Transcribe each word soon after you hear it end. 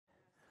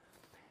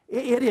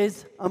It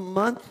is a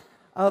month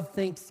of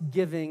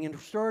Thanksgiving, and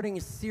we're starting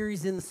a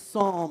series in the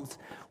Psalms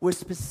with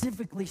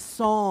specifically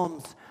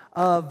Psalms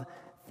of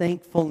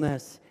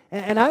thankfulness.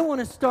 And I want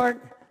to start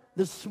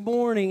this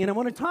morning, and I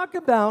want to talk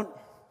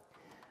about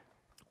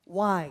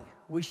why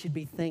we should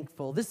be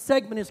thankful. This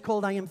segment is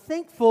called I Am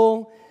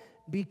Thankful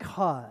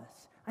Because.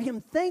 I am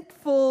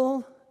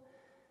thankful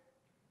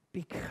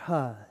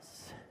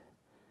because.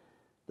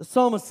 The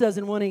psalmist says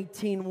in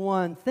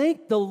 118:1,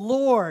 thank the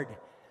Lord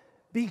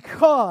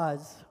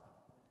because,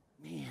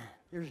 man,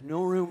 there's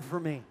no room for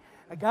me.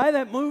 A guy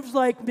that moves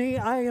like me,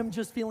 I am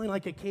just feeling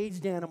like a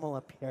caged animal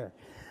up here.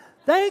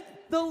 Thank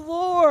the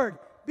Lord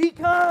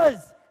because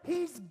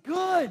He's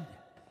good.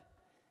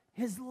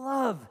 His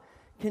love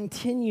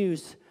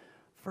continues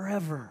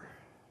forever.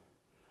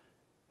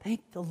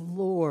 Thank the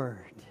Lord.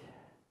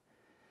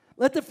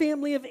 Let the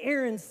family of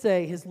Aaron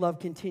say His love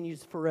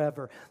continues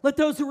forever. Let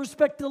those who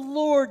respect the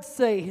Lord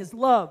say His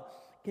love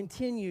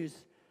continues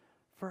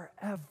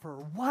forever.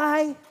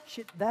 Why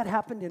should that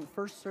happen in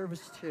first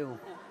service too?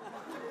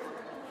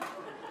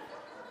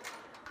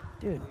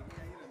 Dude.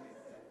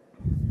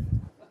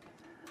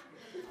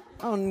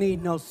 I don't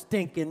need no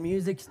stinking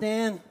music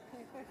stand.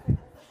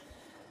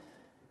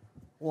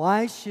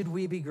 Why should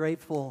we be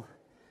grateful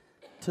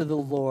to the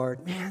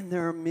Lord? Man,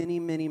 there are many,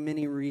 many,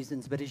 many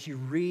reasons. But as you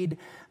read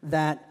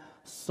that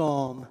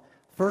psalm,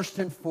 first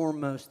and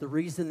foremost, the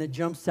reason that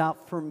jumps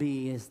out for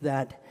me is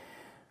that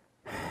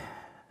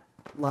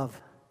love.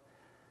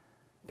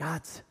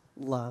 God's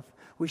love.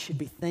 We should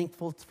be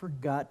thankful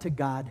to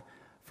God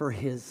for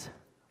His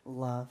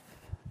love.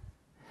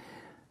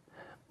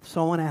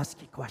 So I want to ask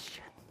you a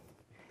question,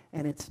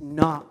 and it's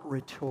not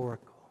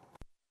rhetorical.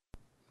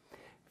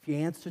 If you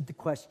answered the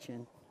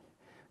question,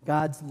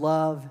 God's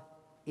love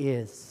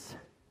is,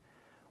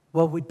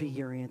 what would be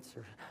your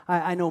answer?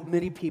 I know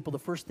many people, the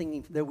first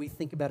thing that we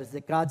think about is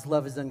that God's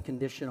love is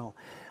unconditional.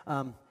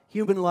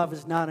 Human love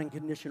is not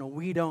unconditional.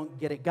 We don't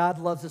get it. God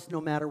loves us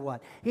no matter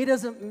what. He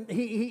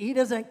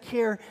doesn't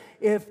care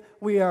if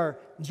we are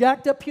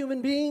jacked up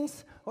human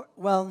beings.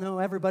 Well, no,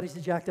 everybody's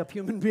a jacked up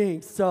human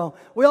being. So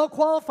we all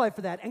qualify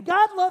for that. And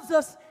God loves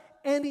us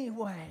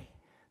anyway.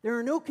 There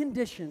are no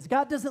conditions.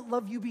 God doesn't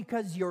love you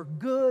because you're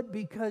good,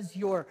 because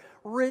you're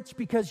rich,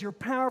 because you're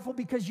powerful,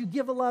 because you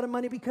give a lot of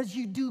money, because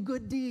you do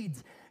good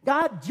deeds.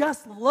 God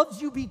just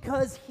loves you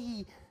because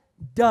He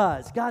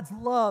does. God's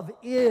love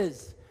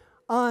is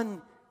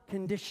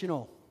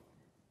unconditional.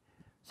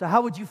 So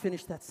how would you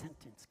finish that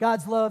sentence?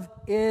 God's love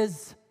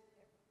is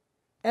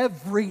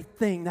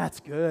everything. That's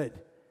good.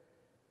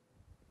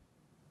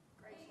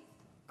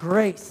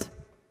 Grace.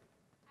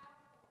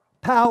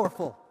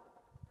 Powerful.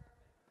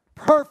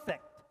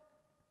 Perfect.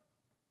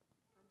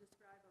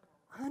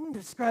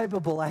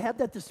 Undescribable. I had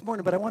that this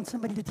morning, but I want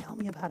somebody to tell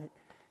me about it.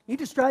 Can you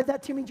describe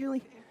that to me,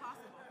 Julie?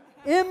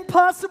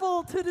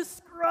 Impossible to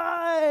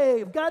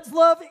describe. God's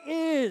love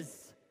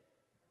is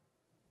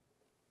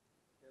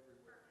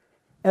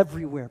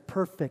everywhere.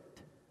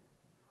 Perfect.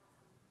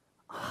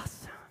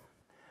 Awesome.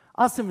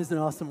 Awesome is an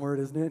awesome word,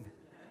 isn't it?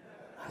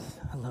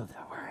 I love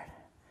that word.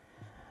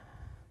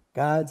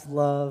 God's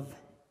love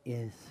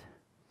is.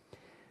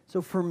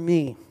 So for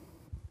me,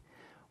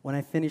 when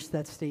I finish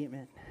that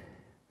statement,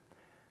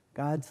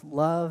 God's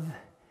love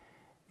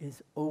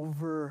is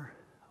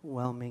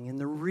overwhelming. And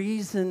the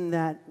reason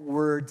that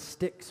word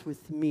sticks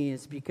with me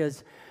is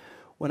because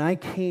when I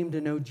came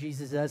to know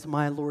Jesus as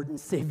my Lord and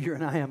Savior,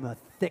 and I am a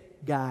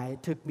thick guy,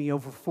 it took me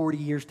over 40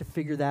 years to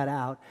figure that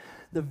out.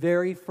 The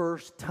very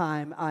first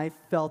time I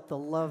felt the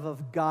love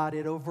of God,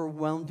 it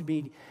overwhelmed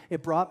me.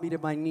 It brought me to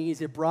my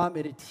knees. It brought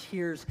me to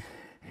tears.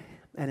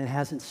 And it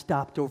hasn't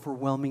stopped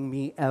overwhelming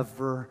me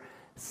ever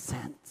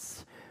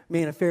since.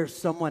 Man, if there's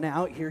someone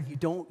out here, you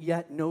don't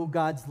yet know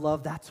God's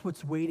love, that's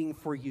what's waiting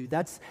for you.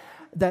 That's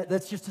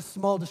just a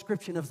small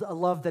description of a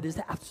love that is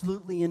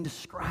absolutely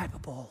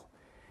indescribable.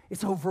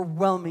 It's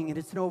overwhelming, and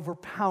it's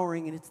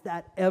overpowering, and it's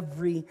that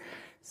every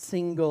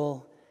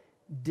single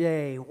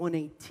day.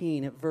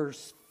 118 at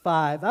verse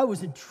 5. I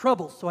was in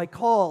trouble, so I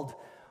called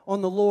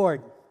on the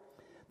Lord.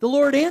 The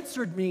Lord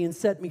answered me and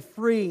set me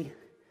free.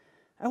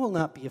 I will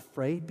not be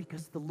afraid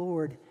because the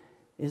Lord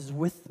is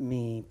with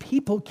me.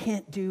 People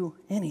can't do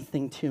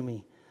anything to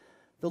me.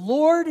 The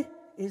Lord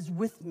is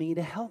with me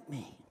to help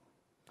me.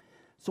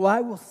 So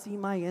I will see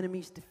my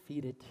enemies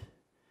defeated.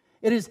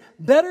 It is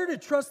better to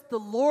trust the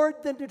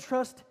Lord than to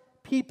trust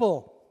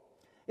people.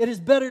 It is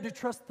better to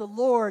trust the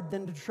Lord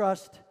than to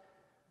trust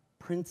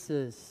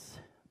princes.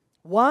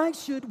 Why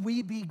should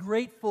we be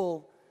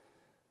grateful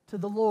to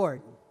the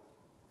Lord?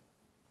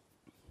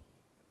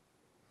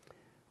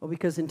 Well,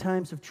 because in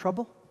times of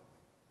trouble,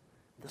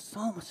 the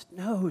psalmist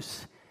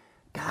knows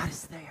God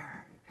is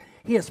there.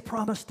 He has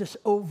promised us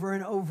over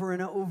and over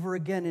and over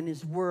again in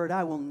His Word,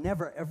 I will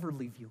never ever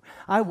leave you.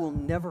 I will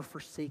never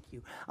forsake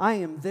you. I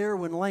am there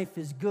when life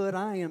is good.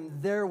 I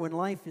am there when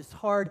life is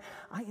hard.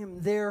 I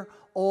am there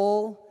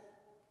all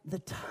the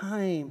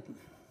time.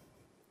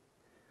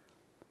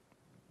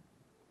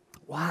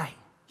 Why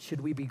should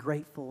we be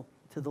grateful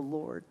to the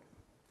Lord?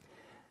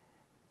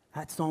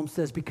 That psalm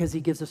says because He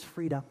gives us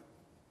freedom.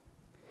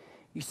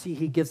 You see,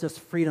 he gives us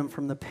freedom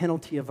from the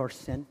penalty of our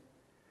sin.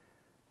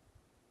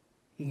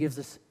 He gives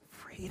us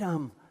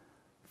freedom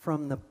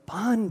from the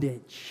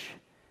bondage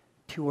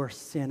to our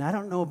sin. I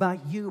don't know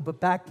about you, but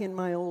back in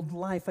my old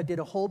life, I did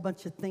a whole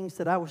bunch of things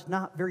that I was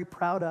not very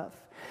proud of.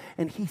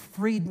 And he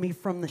freed me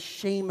from the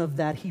shame of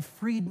that. He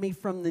freed me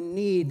from the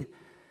need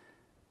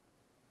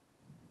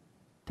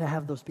to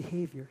have those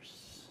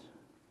behaviors.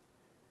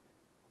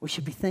 We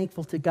should be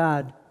thankful to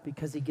God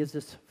because he gives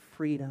us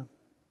freedom.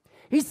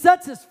 He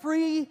sets us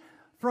free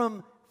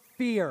from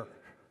fear.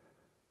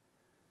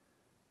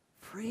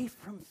 Free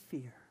from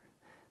fear.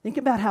 Think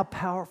about how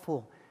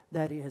powerful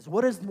that is.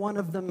 What is one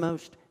of the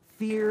most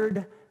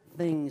feared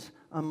things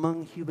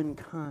among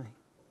humankind?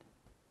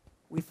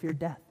 We fear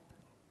death.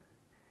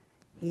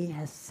 He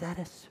has set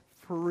us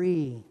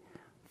free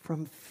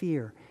from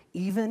fear,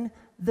 even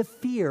the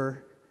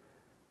fear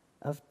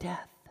of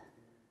death.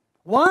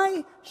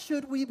 Why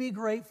should we be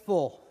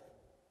grateful?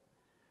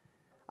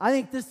 I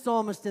think this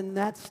psalmist in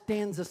that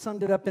stanza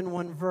summed it up in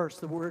one verse.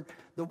 The word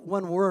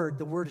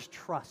is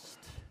trust.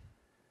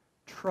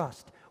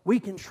 Trust. We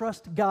can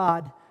trust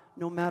God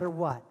no matter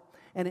what.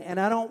 And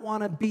I don't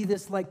want to be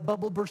this like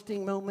bubble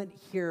bursting moment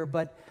here,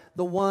 but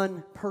the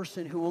one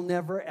person who will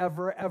never,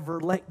 ever, ever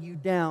let you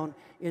down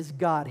is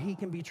God. He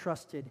can be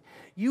trusted.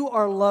 You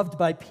are loved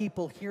by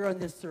people here on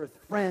this earth,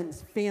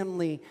 friends,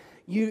 family,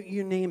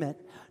 you name it.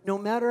 No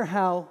matter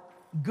how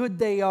good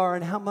they are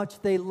and how much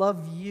they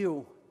love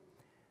you,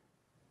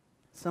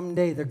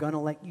 someday they're going to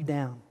let you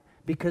down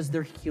because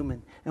they're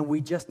human and we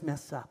just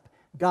mess up.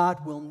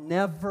 God will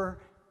never,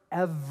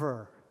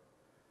 ever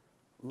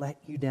let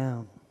you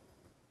down.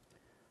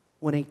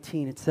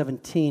 118 and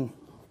 17.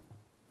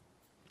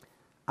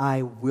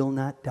 I will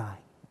not die,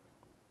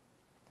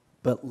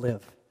 but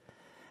live.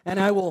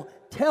 And I will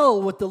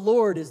tell what the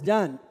Lord has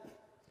done.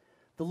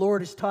 The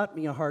Lord has taught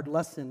me a hard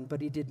lesson, but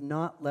he did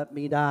not let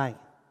me die.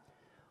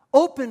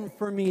 Open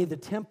for me the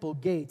temple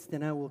gates,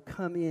 then I will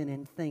come in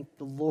and thank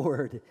the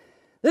Lord.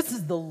 This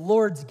is the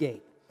Lord's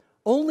gate.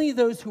 Only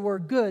those who are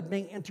good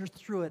may enter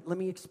through it. Let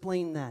me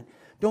explain that.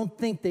 Don't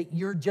think that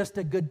you're just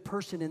a good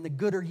person, and the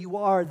gooder you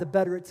are, the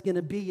better it's going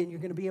to be, and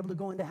you're going to be able to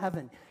go into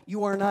heaven.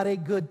 You are not a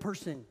good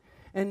person.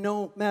 And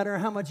no matter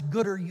how much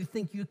gooder you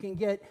think you can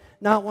get,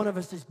 not one of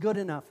us is good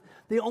enough.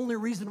 The only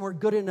reason we're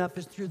good enough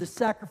is through the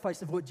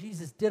sacrifice of what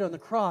Jesus did on the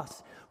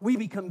cross. We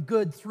become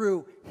good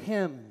through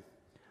him.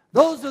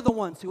 Those are the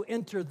ones who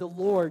enter the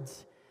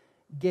Lord's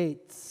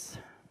gates.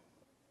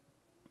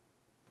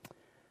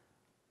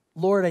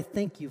 Lord, I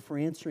thank you for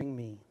answering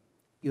me.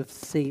 You have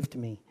saved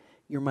me.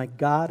 You're my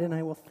God, and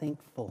I will thank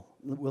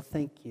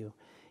you.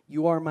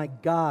 You are my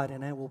God,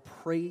 and I will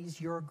praise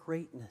your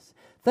greatness.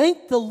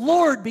 Thank the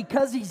Lord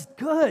because he's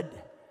good.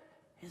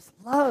 His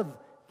love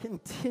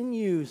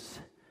continues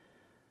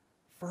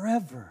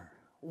forever.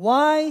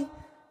 Why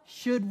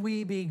should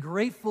we be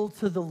grateful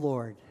to the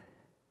Lord?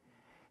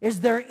 Is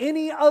there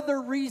any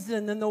other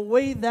reason than the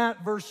way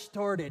that verse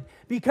started?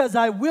 Because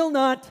I will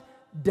not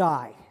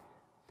die.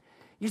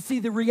 You see,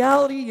 the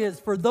reality is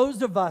for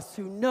those of us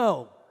who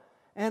know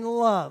and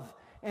love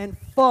and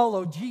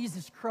follow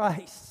Jesus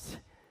Christ,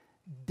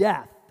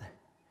 death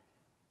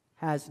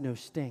has no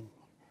sting.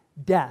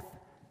 Death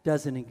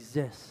doesn't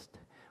exist.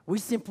 We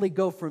simply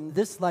go from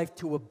this life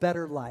to a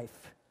better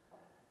life.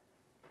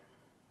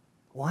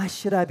 Why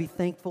should I be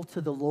thankful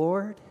to the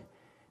Lord?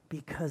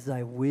 Because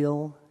I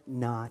will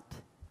not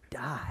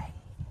die.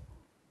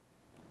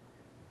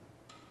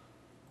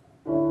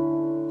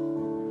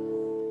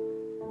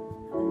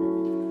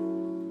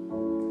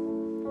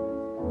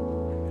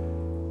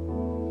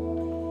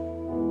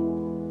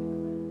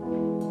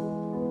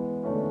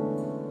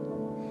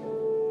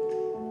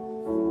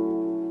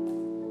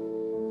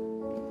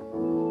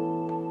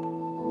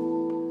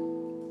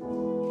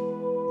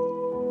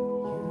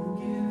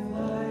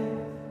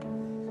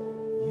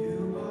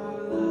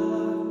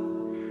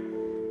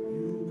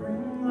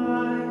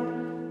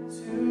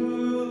 To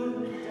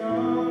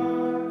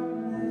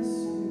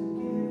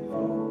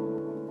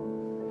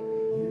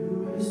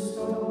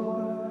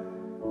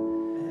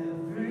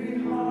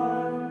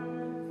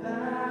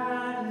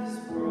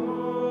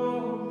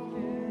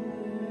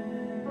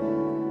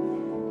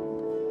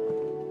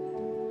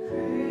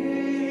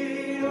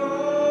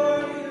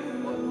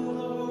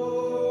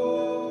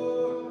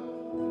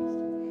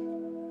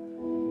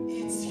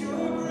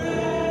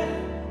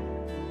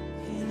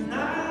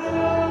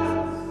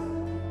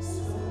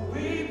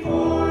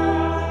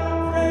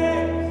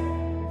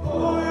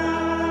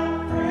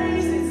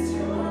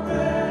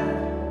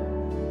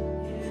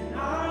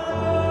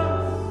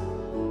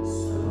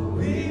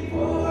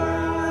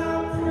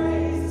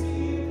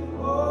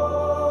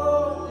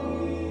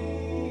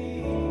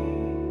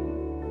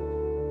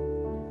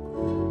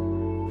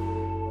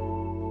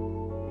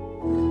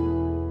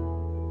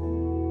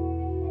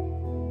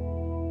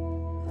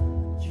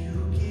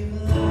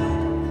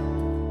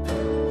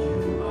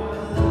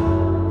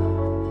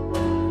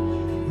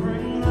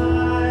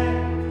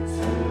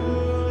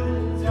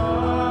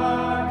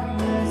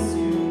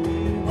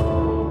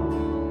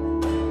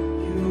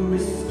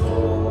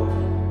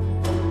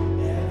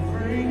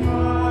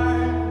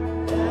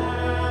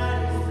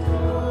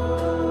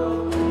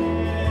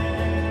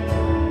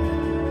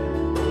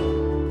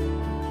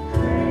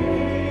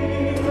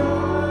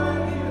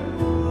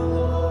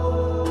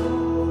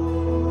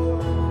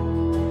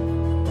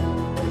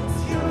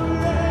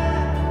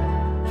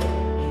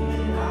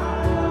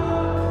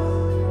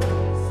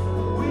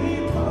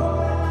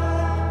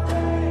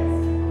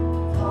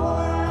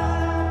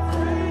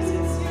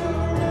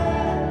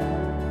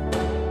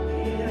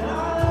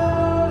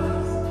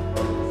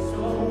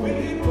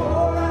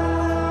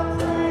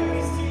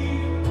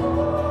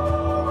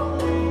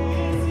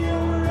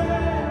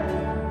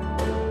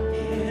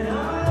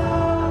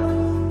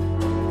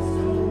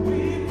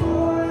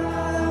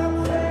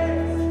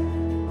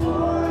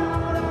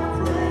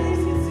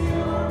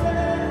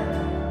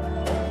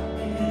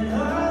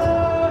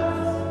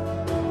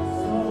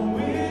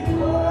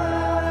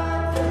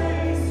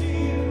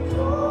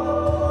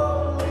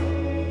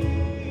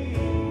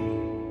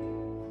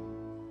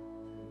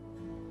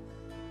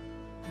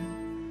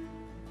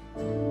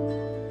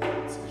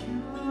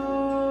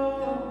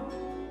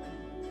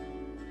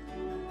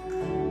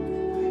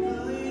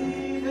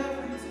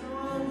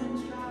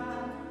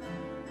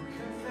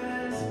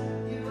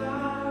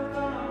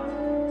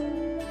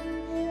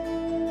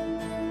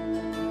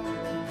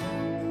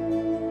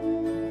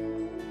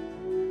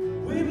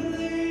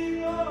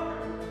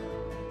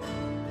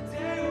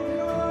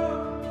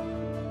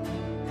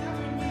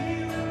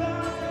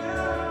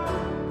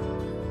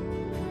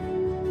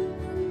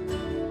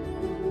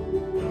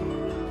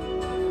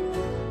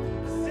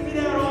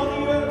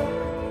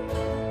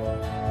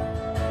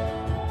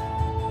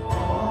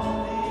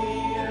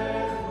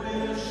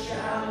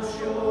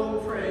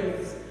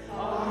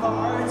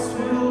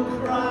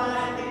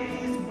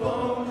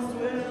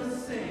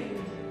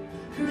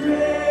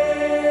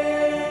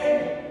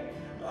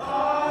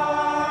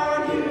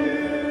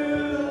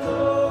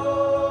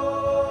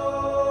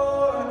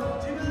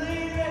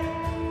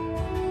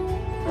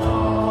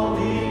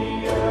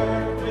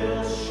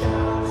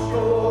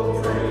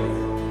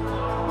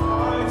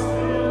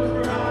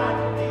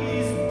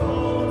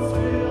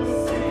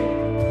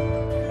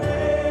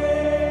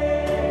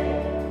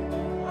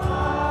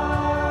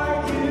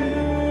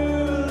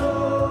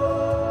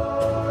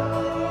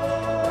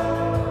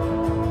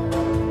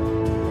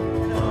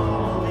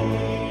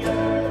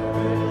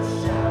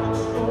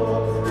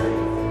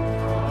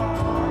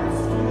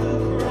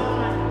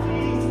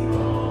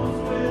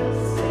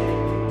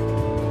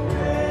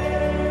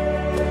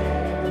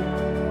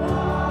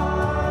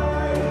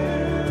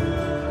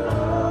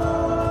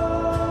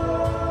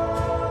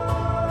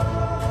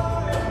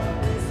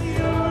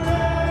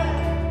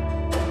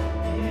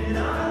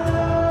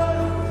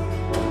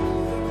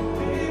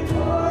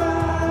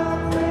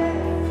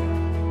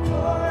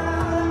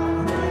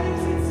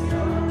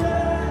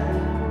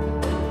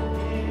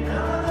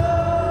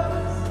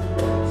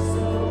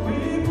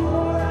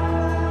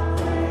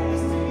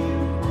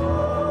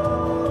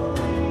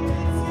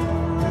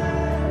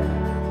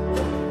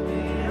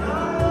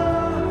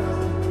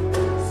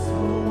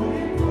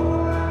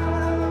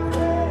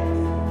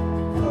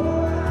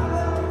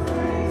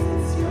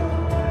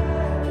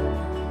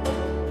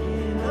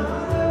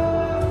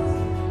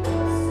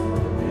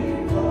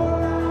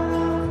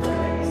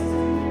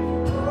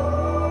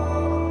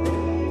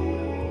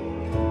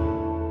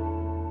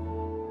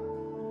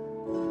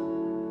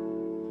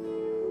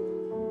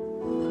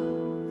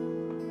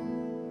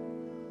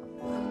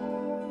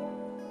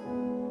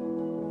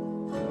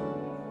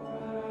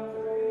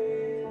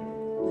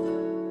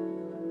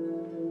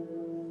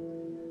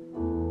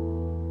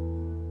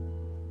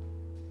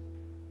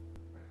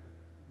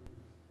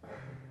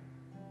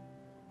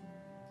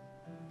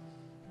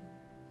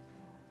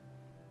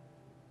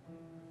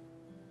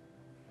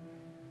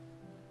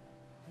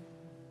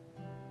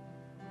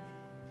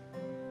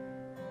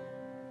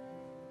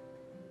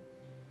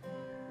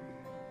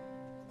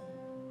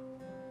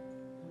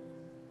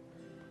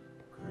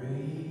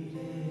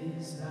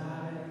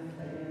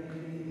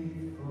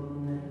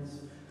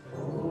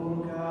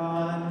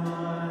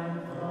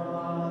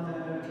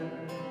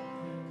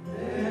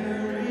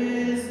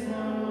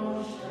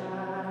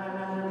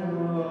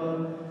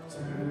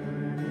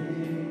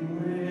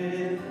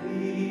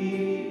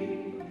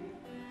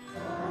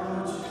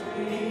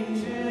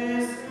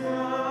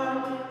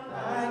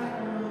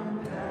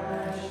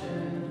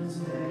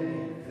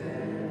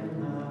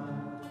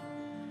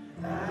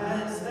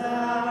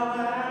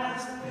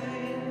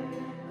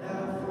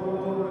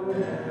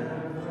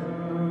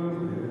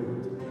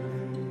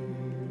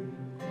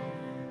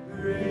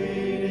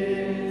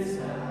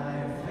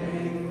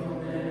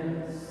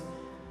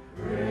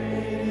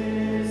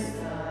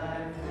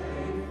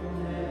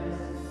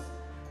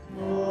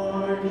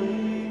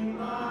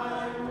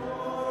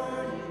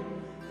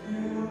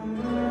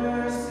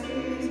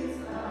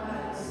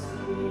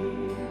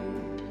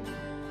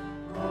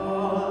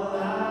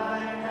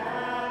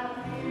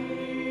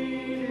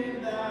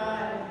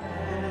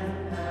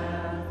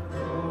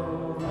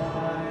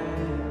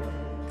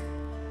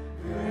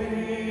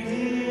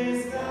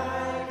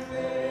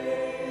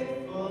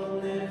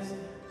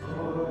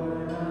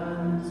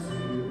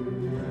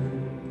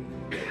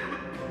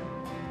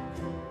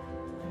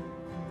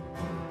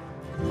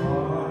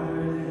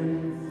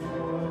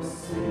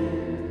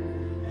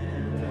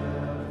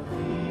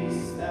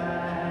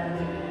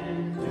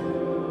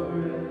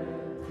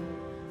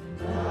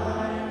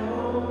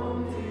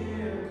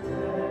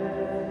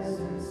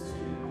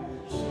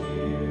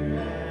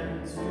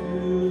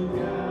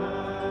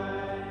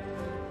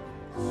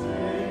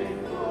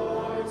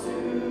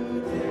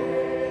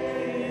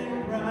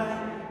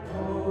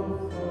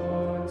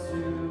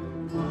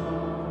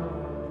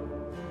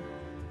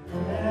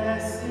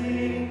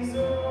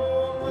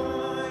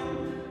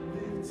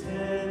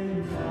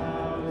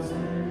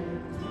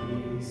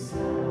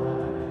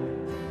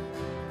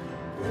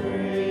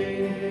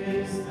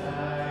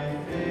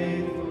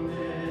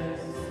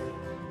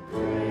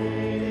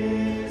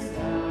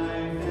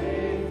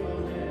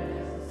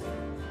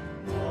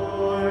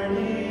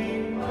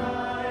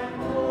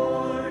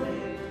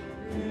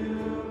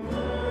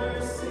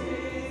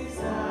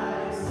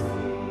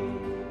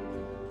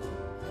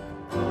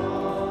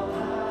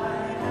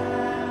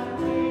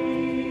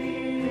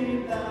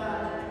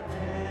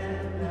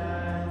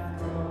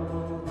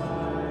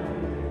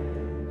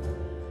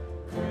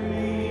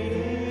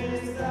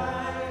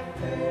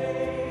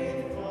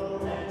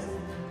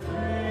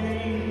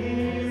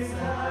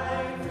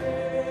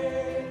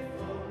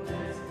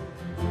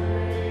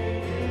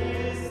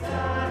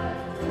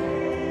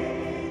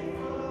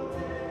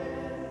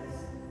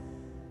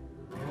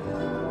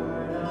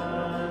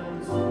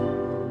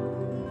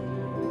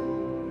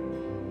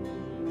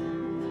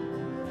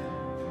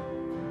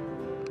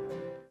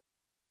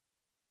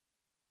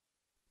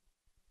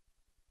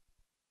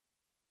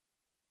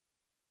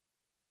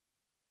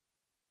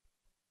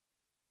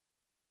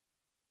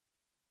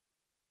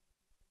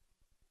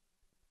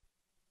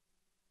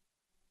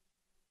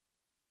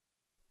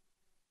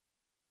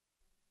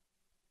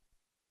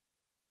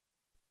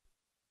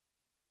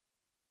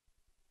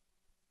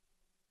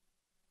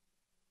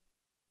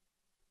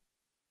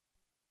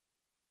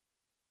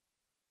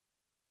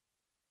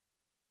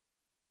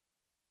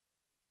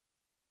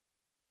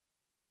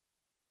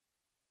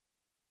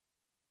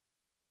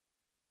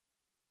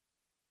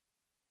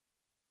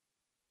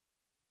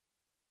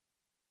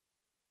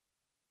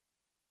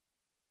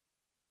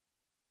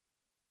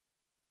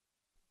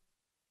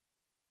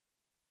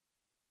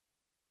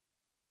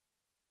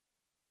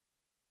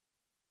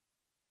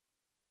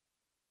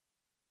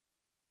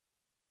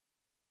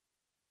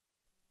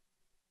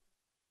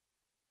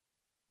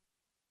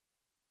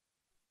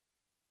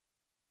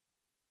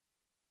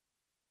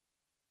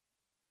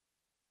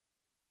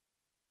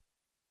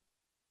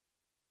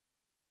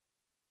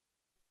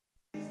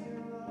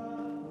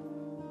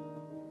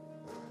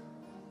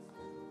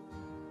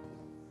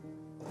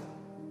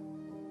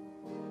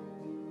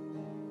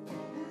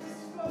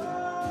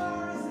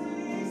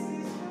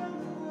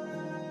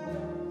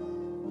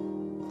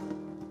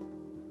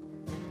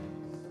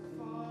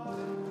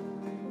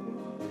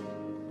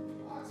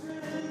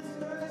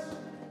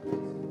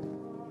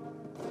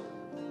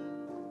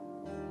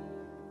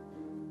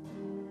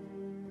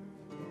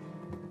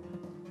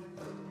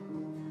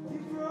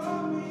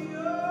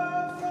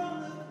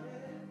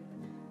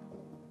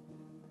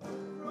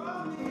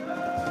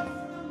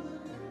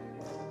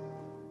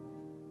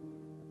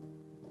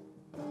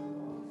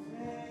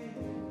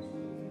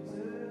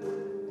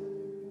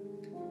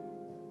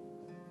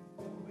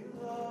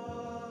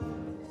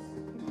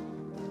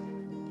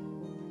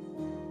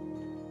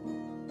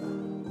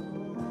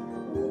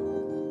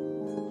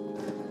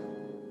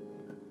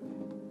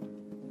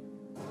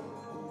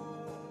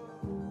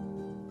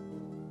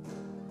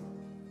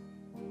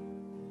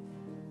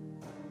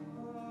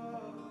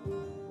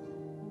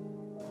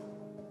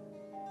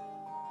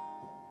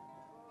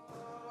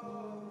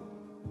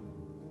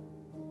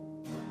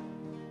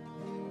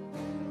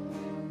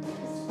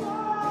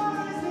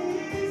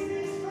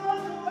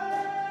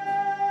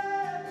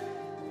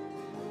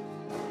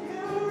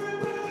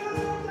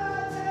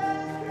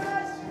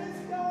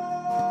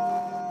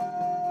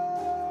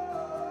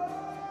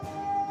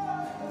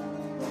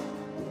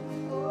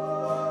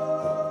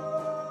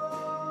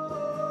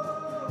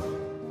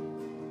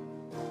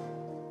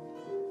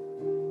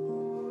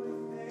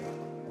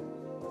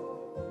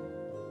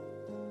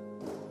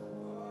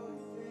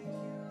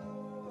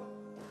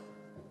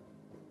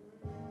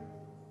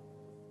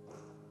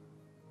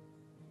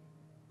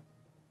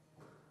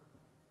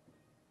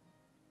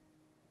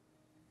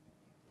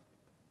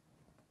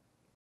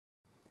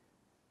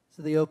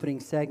So the opening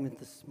segment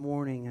this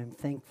morning, I'm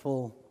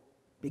thankful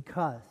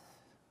because.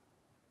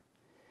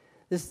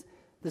 This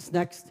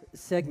next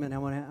segment, I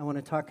want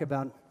to talk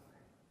about.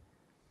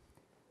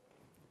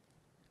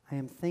 I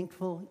am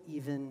thankful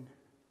even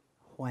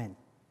when.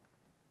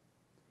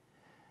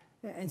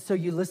 And so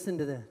you listen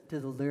to the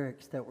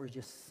lyrics that were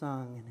just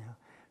sung, and how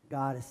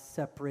God has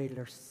separated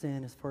our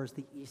sin as far as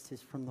the east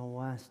is from the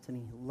west, and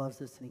He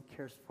loves us and He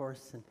cares for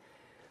us. And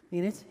I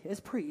mean, it's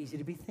pretty easy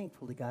to be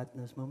thankful to God in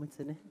those moments,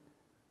 isn't it?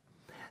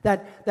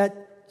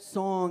 That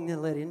song that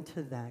led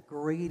into that,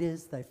 great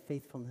is thy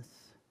faithfulness.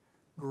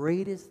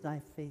 Great is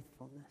thy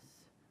faithfulness.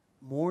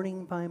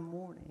 Morning by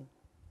morning,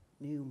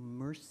 new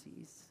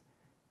mercies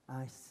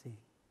I see.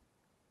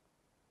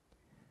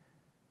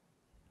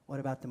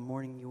 What about the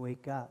morning you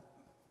wake up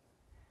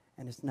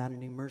and it's not a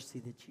new mercy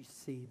that you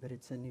see, but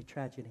it's a new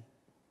tragedy?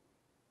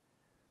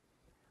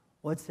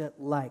 What's it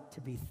like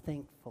to be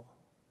thankful,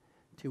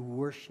 to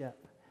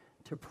worship,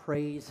 to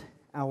praise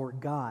our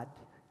God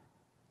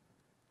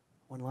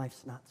when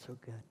life's not so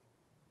good?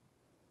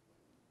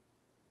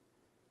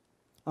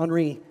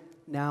 Henri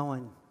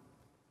Nouwen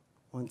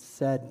once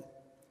said,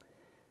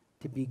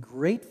 "To be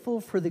grateful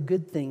for the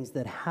good things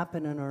that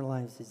happen in our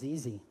lives is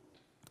easy.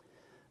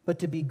 But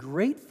to be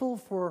grateful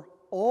for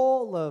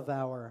all of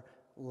our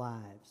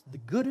lives, the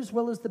good as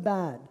well as the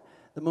bad,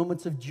 the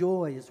moments of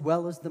joy as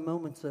well as the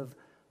moments of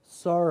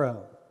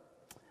sorrow,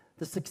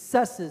 the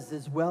successes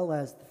as well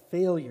as the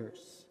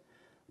failures,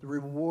 the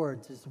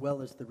rewards as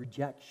well as the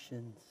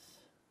rejections,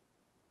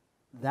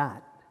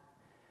 that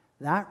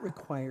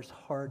requires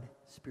hard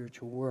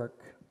spiritual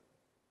work.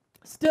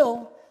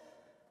 Still,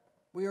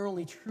 we are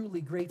only truly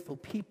grateful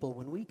people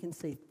when we can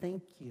say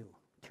thank you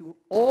to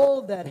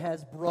all that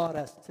has brought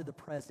us to the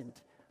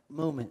present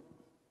moment.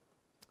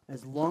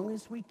 As long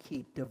as we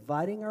keep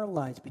dividing our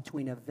lives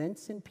between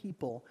events and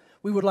people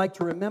we would like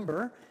to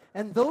remember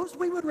and those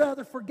we would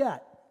rather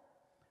forget,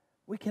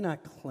 we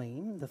cannot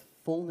claim the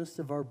fullness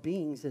of our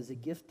beings as a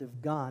gift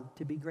of God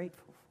to be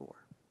grateful for.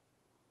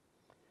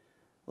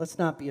 Let's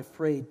not be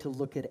afraid to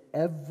look at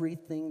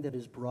everything that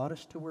has brought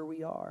us to where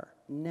we are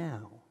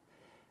now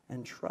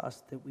and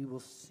trust that we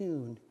will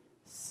soon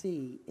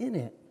see in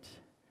it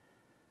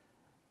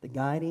the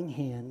guiding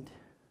hand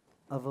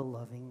of a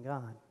loving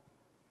God.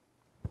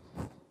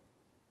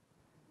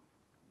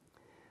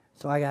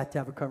 So I got to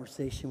have a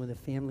conversation with a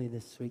family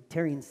this week,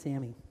 Terry and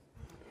Sammy.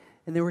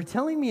 And they were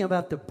telling me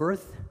about the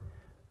birth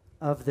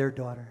of their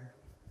daughter.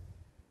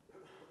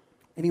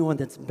 Anyone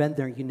that's been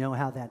there, you know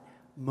how that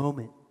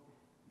moment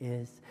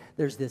is.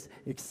 There's this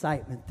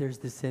excitement, there's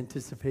this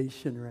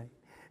anticipation, right?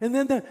 And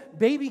then the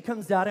baby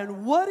comes out,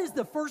 and what is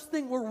the first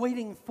thing we're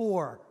waiting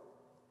for?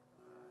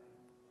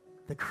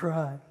 The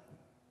cry.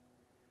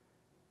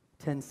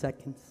 10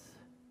 seconds,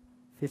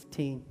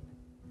 15,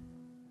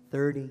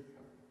 30,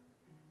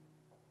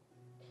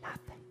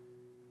 nothing.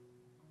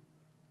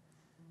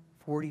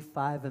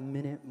 45, a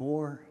minute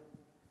more,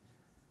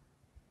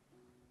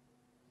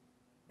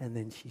 and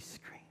then she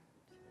screamed.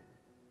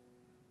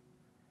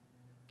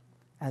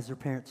 As her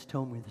parents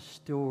told me the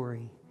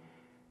story,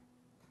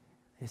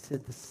 they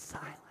said the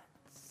silence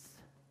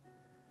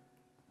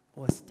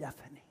was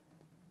deafening.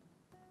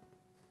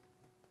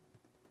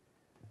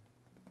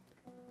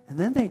 And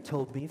then they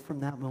told me from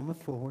that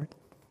moment forward,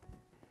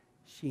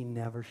 she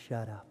never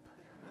shut up.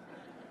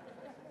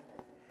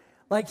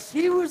 Like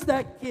she was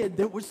that kid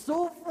that was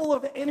so full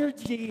of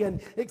energy and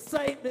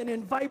excitement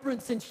and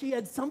vibrance, and she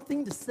had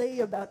something to say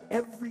about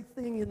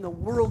everything in the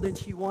world, and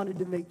she wanted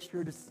to make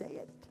sure to say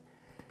it.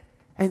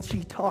 And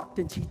she talked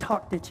and she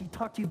talked and she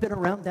talked. You've been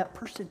around that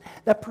person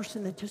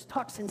that just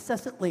talks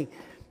incessantly.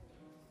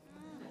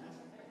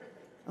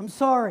 I'm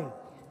sorry.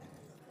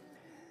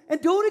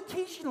 And don't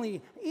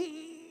occasionally,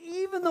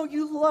 even though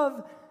you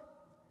love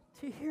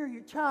to hear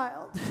your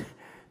child,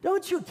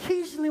 don't you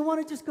occasionally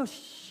want to just go,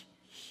 shh,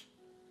 shh,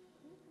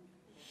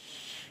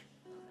 shh.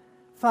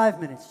 5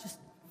 minutes, just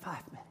 5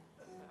 minutes.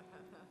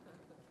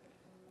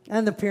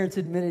 And the parents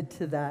admitted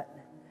to that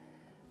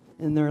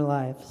in their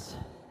lives.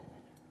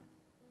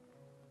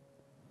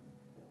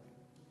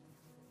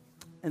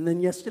 And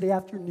then yesterday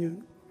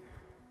afternoon,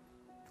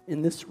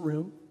 in this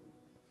room,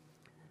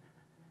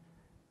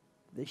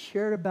 they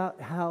shared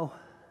about how,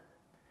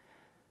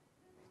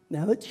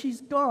 now that she's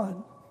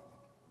gone,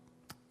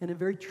 in a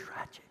very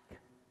tragic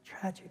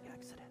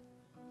accident,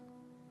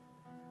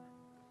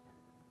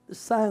 the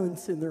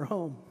silence in their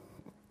home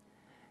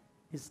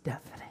is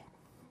deafening.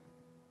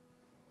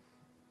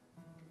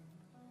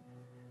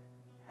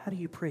 How do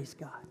you praise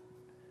God?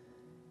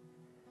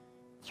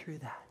 Through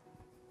that.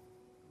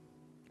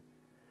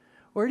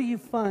 Where do you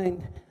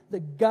find the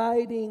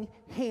guiding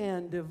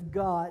hand of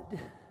God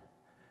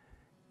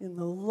in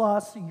the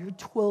loss of your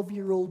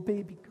 12-year-old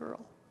baby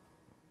girl?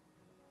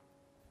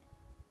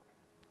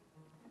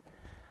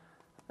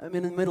 I'm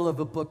in the middle of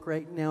a book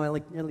right now. I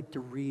like to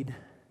read.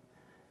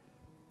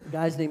 The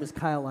guy's name is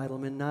Kyle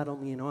Idleman, not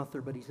only an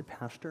author, but he's a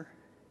pastor.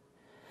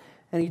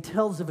 And he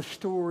tells of a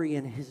story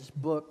in his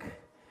book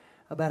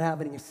about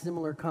having a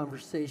similar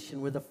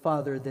conversation with a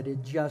father that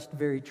had just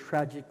very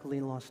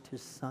tragically lost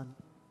his son.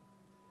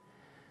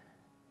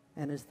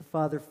 And as the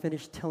father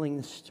finished telling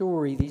the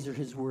story, these are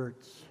his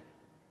words.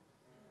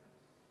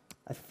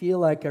 I feel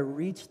like I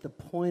reached the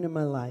point in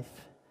my life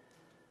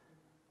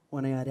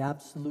when I had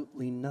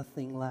absolutely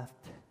nothing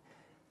left.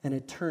 And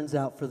it turns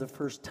out for the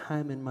first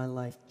time in my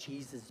life,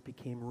 Jesus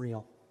became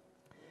real.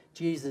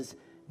 Jesus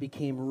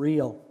became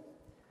real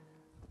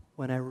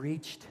when I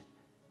reached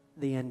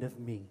the end of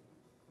me.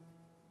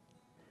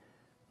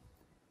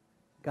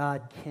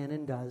 God can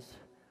and does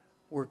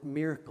work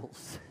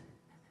miracles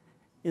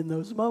in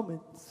those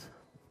moments.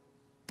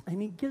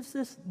 And he gives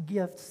us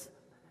gifts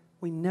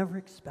we never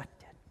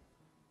expected.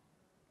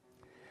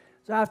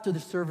 So after the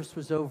service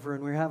was over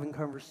and we were having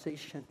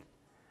conversation,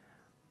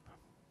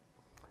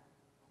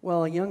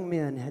 well, a young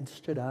man had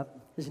stood up.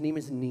 His name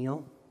is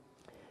Neil.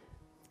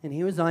 And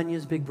he was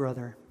Anya's big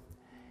brother.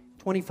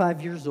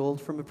 25 years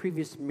old from a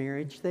previous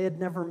marriage. They had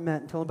never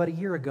met until about a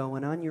year ago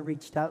when Anya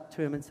reached out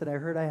to him and said, I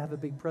heard I have a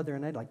big brother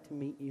and I'd like to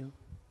meet you.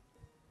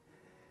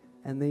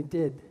 And they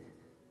did.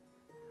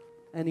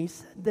 And he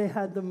said they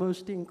had the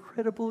most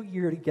incredible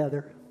year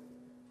together.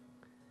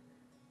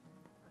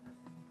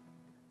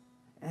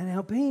 And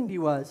how pained he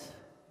was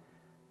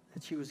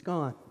that she was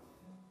gone.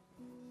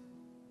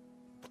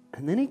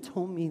 And then he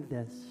told me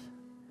this.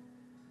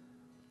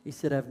 He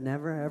said, I've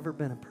never, ever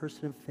been a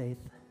person of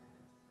faith.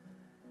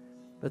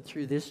 But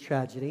through this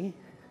tragedy,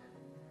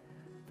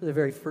 for the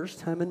very first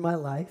time in my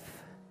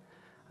life,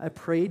 I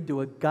prayed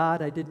to a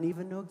God I didn't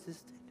even know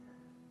existed.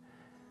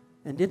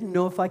 And didn't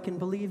know if I can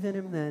believe in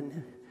him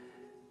then.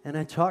 And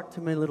I talked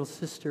to my little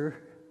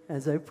sister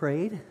as I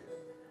prayed.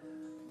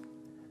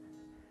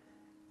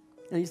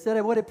 And he said,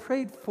 what I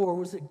prayed for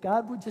was that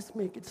God would just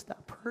make it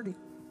stop hurting.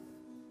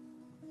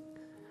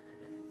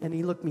 And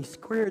he looked me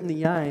square in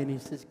the eye and he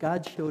says,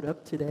 God showed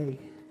up today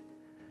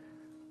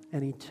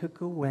and he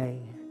took away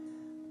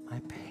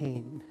my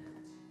pain.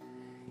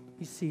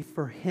 You see,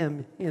 for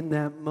him in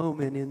that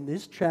moment, in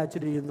this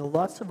tragedy, in the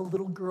loss of a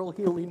little girl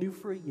he only knew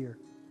for a year,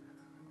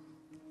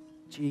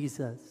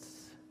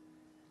 Jesus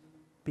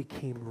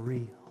became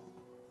real.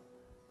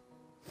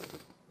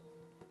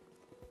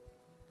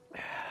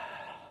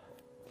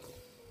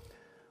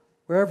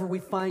 Wherever we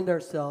find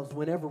ourselves,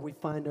 whenever we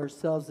find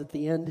ourselves at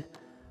the end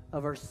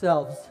of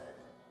ourselves,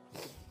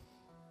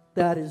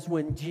 that is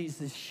when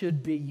Jesus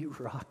should be, you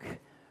rock,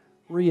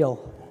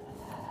 real.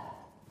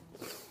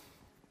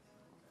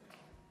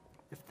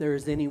 If there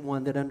is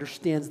anyone that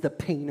understands the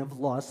pain of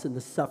loss and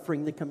the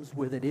suffering that comes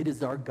with it, it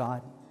is our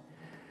God.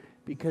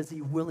 Because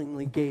he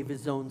willingly gave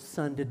his own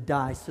son to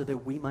die so that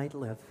we might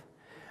live.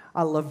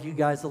 I love you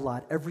guys a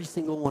lot, every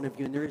single one of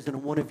you, and there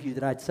isn't one of you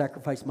that I'd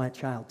sacrifice my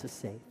child to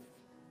save.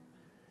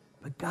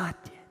 But God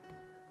did.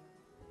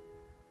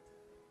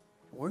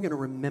 We're going to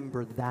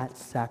remember that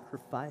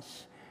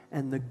sacrifice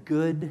and the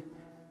good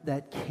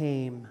that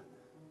came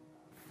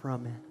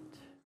from it.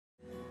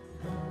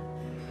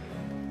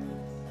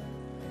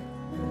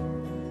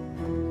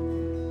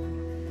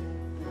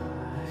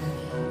 I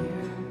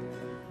hear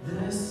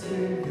the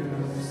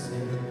Savior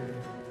sing,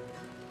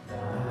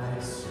 thy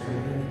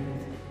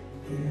strength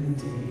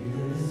indeed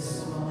is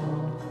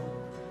small,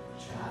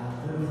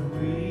 child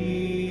of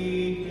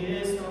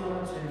weakness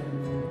not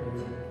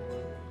tender,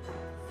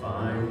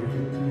 find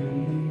in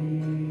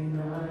me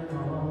thine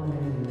all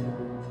in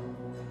all.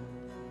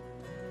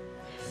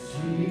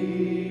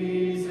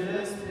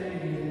 Jesus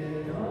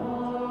paid it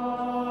all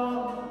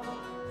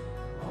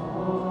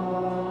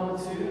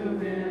to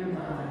him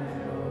I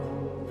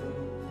owe.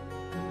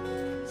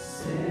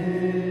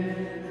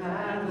 Sin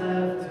had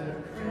left a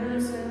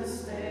crimson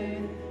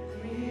stain,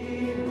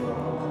 he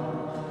brought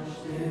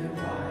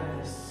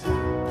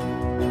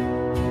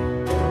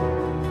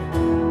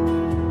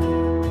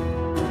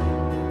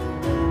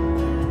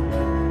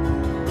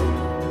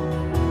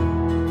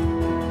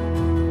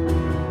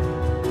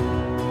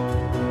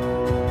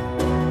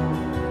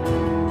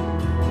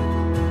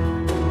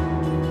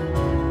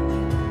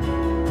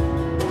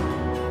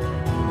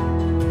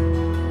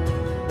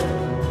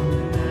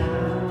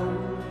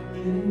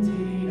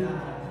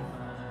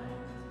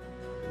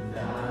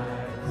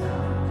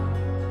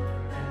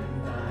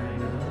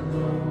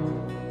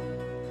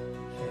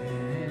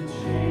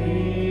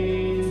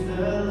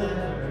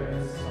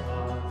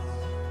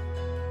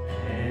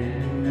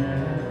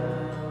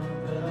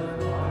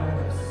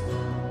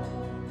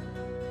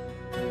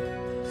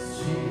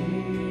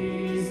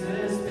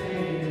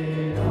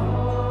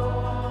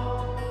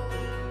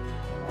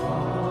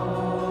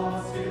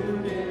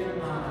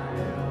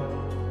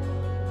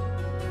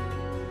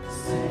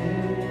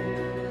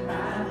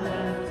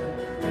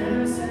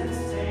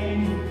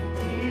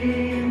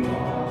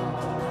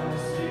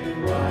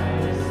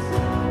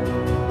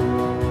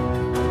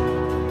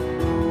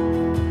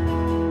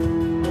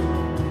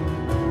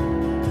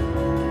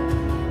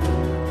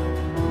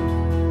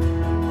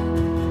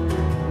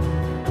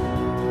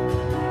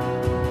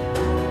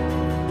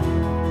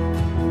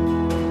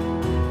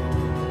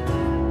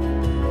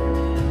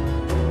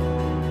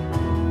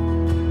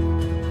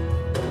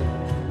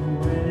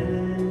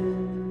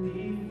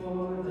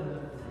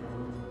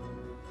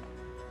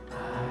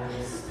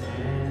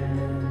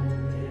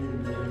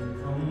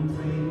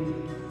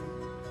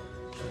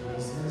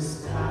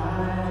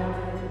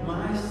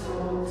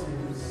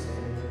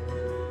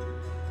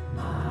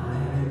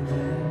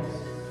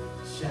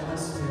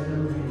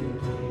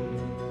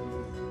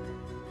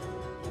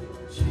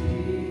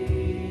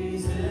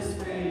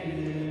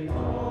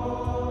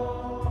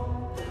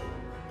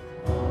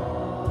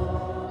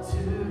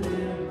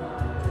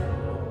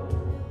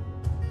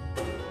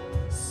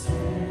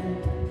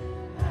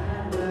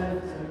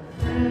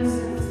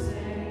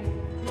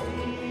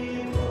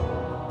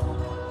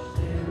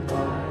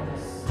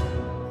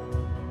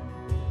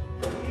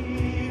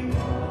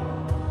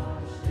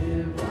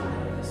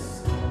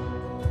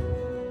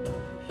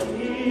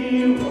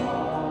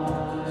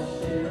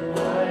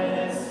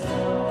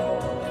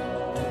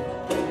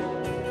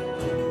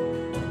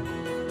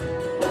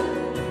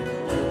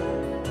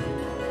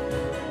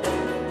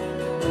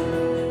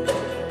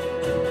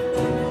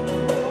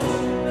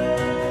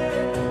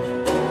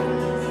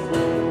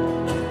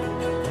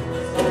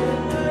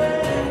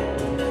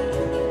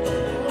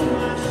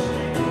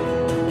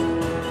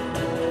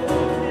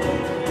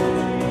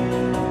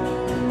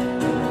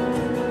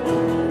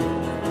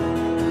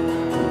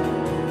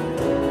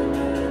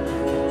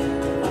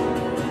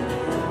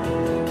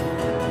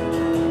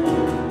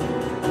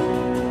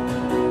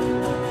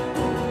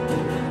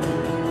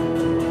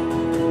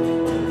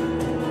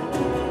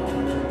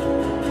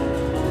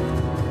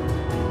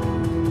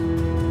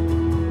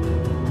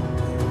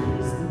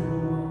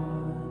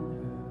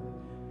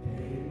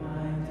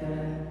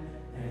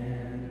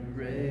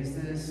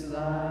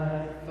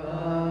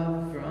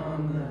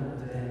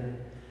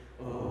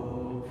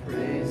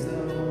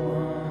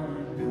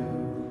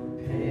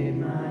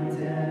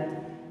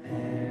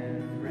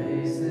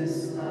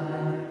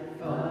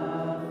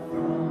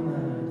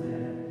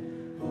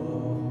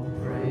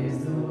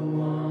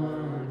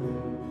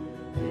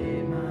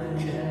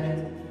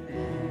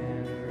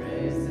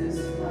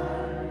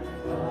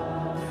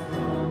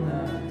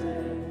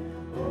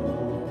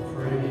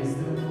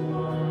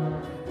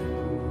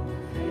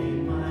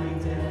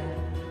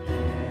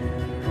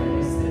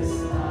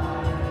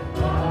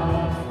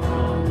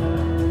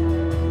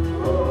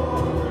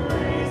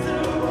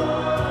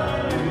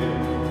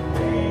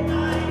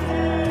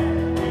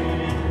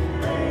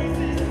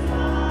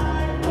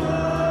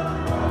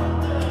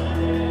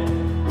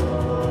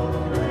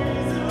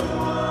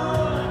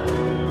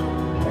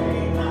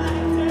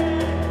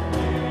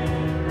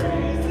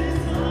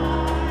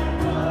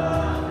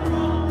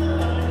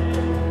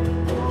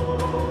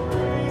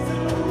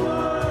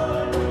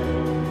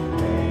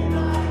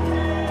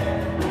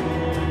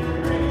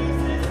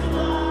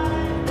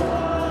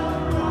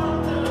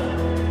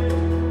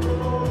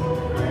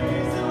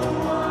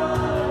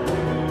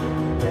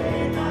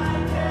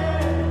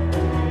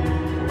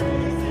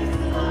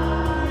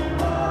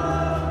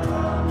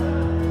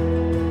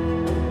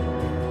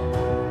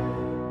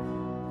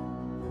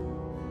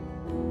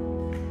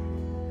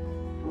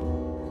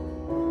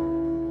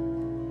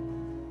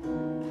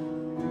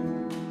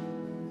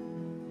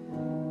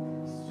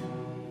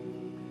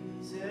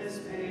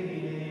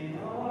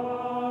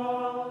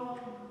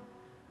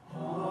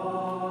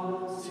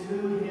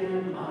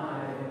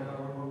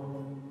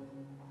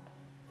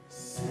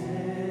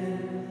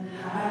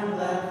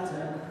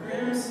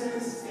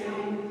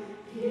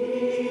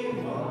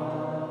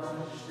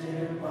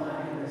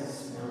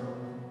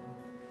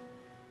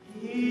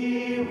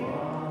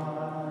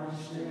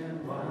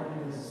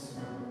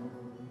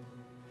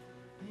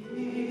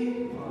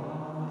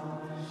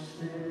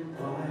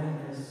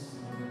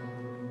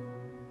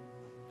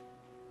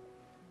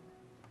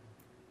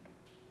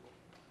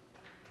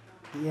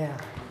Yeah.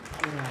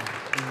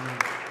 Amen.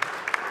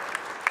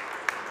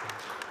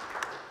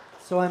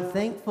 So I'm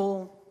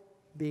thankful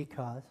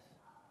because,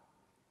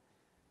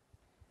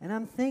 and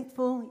I'm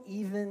thankful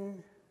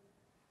even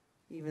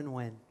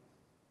when.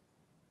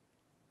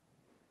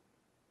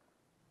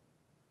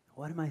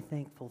 What am I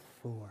thankful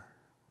for?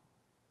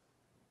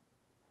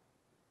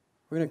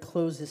 We're going to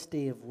close this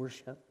day of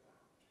worship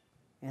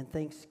and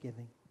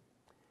thanksgiving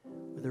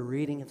with a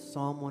reading of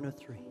Psalm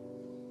 103.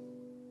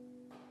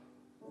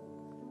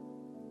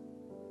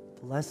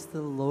 Bless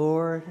the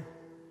Lord,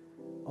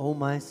 O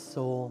my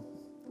soul,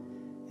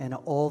 and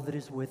all that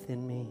is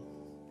within me.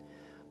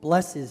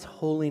 Bless his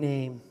holy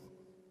name.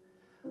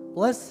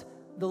 Bless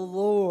the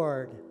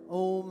Lord,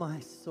 O my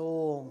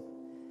soul,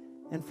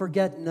 and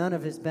forget none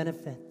of his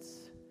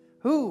benefits.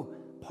 Who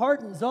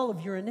pardons all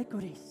of your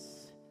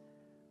iniquities?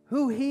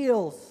 Who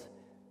heals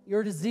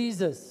your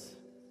diseases?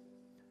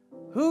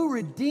 Who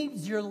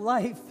redeems your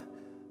life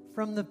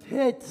from the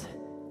pit?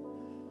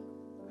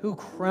 Who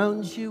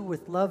crowns you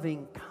with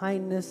loving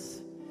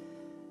kindness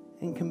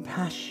and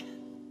compassion?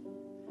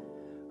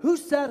 Who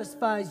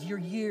satisfies your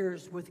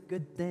years with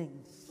good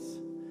things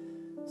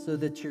so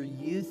that your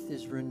youth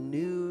is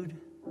renewed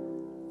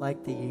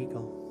like the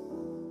eagle?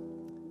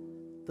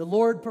 The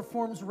Lord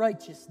performs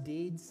righteous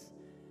deeds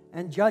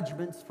and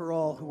judgments for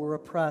all who are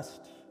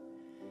oppressed.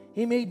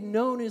 He made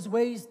known his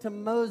ways to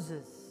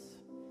Moses,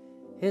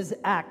 his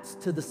acts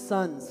to the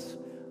sons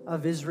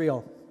of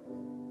Israel.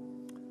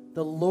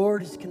 The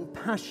Lord is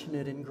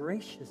compassionate and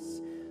gracious,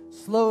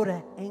 slow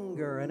to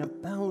anger and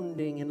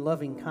abounding in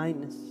loving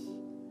kindness.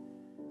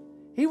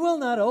 He will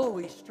not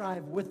always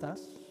strive with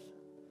us,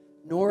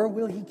 nor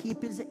will he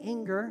keep his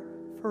anger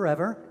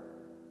forever.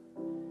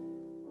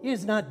 He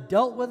has not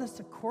dealt with us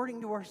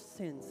according to our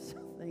sins,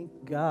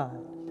 thank God,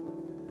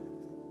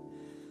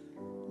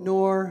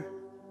 nor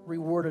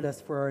rewarded us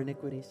for our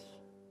iniquities.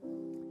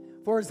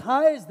 For as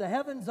high as the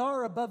heavens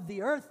are above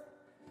the earth,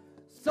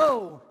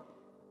 so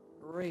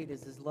great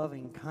is his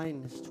loving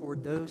kindness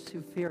toward those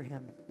who fear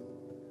him.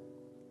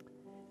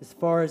 As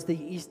far as the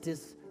east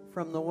is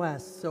from the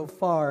west, so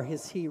far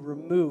has he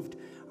removed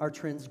our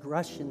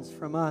transgressions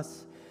from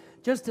us.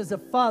 Just as a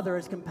father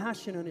has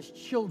compassion on his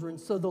children,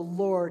 so the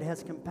Lord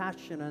has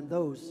compassion on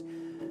those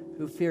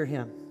who fear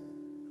him.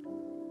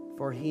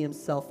 For he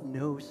himself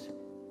knows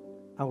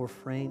our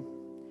frame.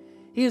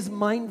 He is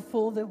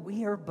mindful that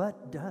we are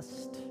but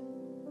dust.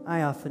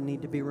 I often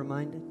need to be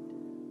reminded.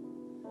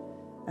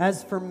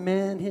 As for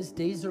man, his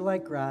days are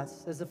like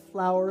grass, as a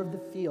flower of the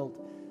field,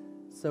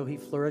 so he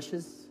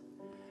flourishes.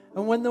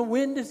 And when the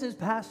wind has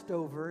passed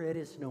over, it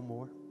is no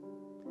more,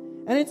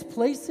 and its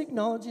place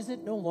acknowledges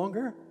it no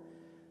longer.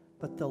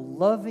 But the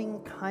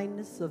loving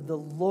kindness of the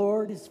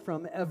Lord is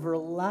from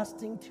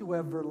everlasting to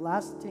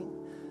everlasting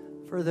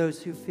for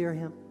those who fear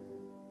him,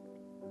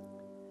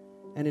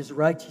 and his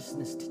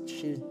righteousness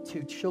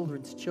to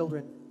children's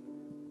children,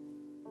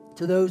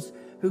 to those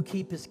who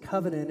keep his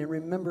covenant and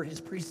remember his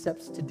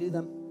precepts to do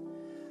them.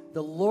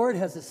 The Lord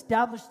has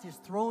established his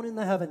throne in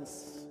the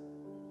heavens,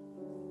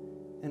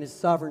 and his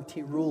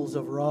sovereignty rules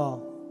over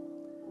all.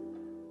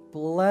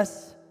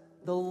 Bless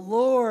the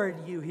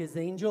Lord, you his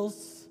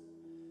angels,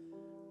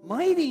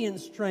 mighty in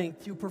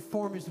strength to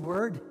perform his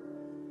word,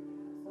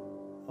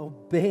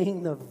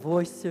 obeying the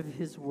voice of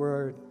his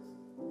word.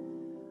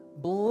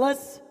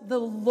 Bless the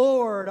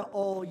Lord,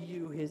 all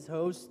you his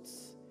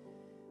hosts,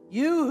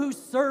 you who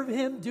serve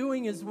him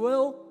doing his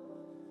will.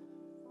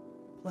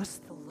 Bless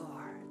the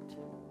Lord,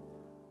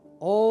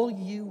 all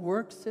you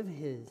works of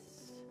his,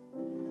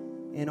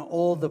 in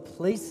all the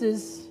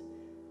places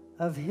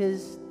of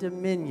his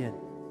dominion.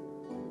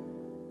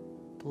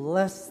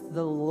 Bless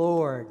the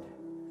Lord,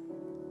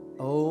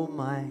 O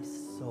my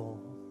soul.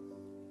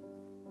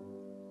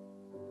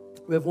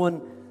 We have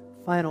one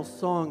final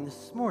song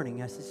this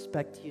morning. I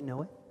suspect you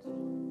know it.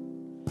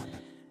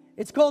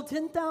 It's called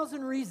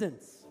 10,000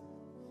 Reasons.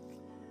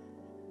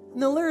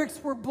 And the lyrics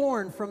were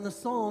born from the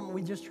psalm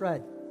we just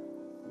read.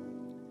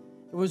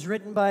 It was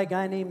written by a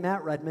guy named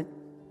Matt Redman.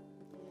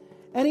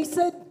 And he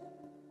said,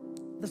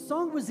 the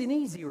song wasn't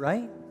easy,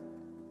 right?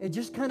 It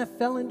just kind of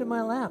fell into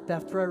my lap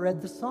after I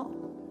read the psalm.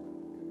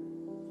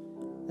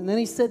 And then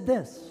he said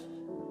this: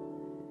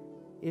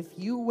 if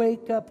you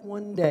wake up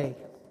one day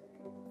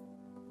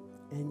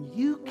and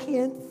you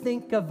can't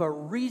think of a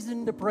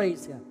reason to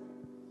praise him,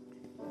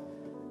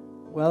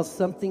 well,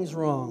 something's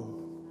wrong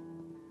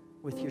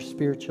with your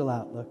spiritual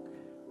outlook.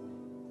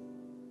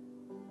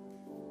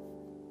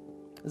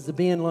 As the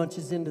band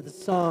launches into the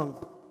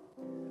song,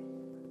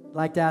 I'd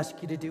like to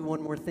ask you to do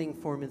one more thing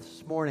for me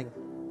this morning.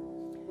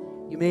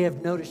 You may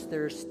have noticed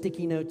there are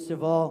sticky notes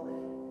of all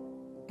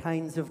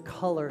kinds of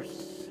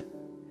colors.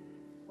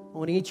 I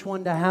want each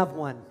one to have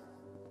one.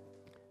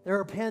 There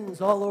are pens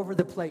all over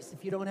the place.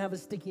 If you don't have a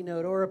sticky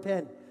note or a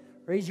pen,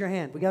 raise your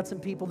hand. We got some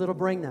people that'll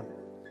bring them.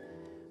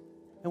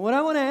 And what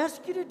I want to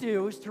ask you to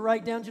do is to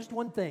write down just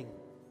one thing.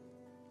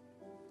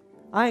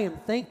 I am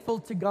thankful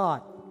to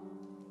God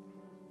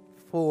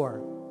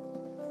for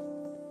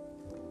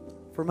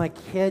my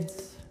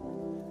kids,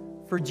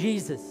 for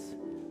Jesus,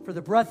 for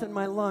the breath in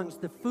my lungs,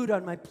 the food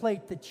on my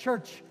plate, the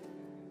church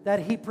that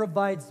He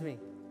provides me.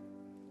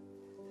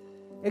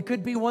 It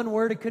could be one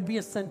word, it could be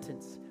a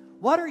sentence.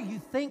 What are you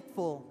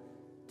thankful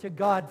to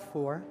God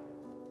for?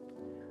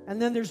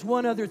 And then there's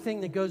one other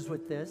thing that goes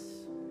with this.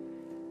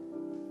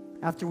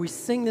 After we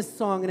sing this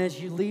song, and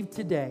as you leave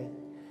today,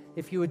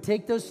 if you would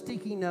take those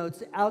sticky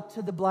notes out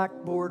to the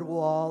blackboard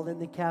wall in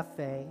the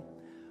cafe,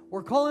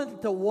 we're calling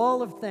it the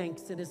Wall of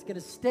Thanks, and it's going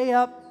to stay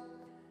up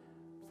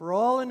for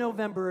all in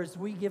November as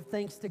we give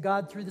thanks to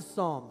God through the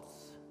Psalms.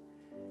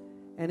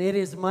 And it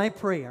is my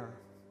prayer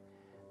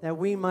that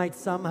we might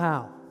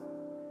somehow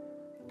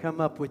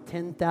come up with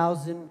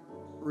 10,000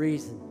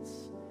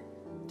 reasons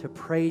to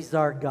praise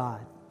our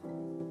God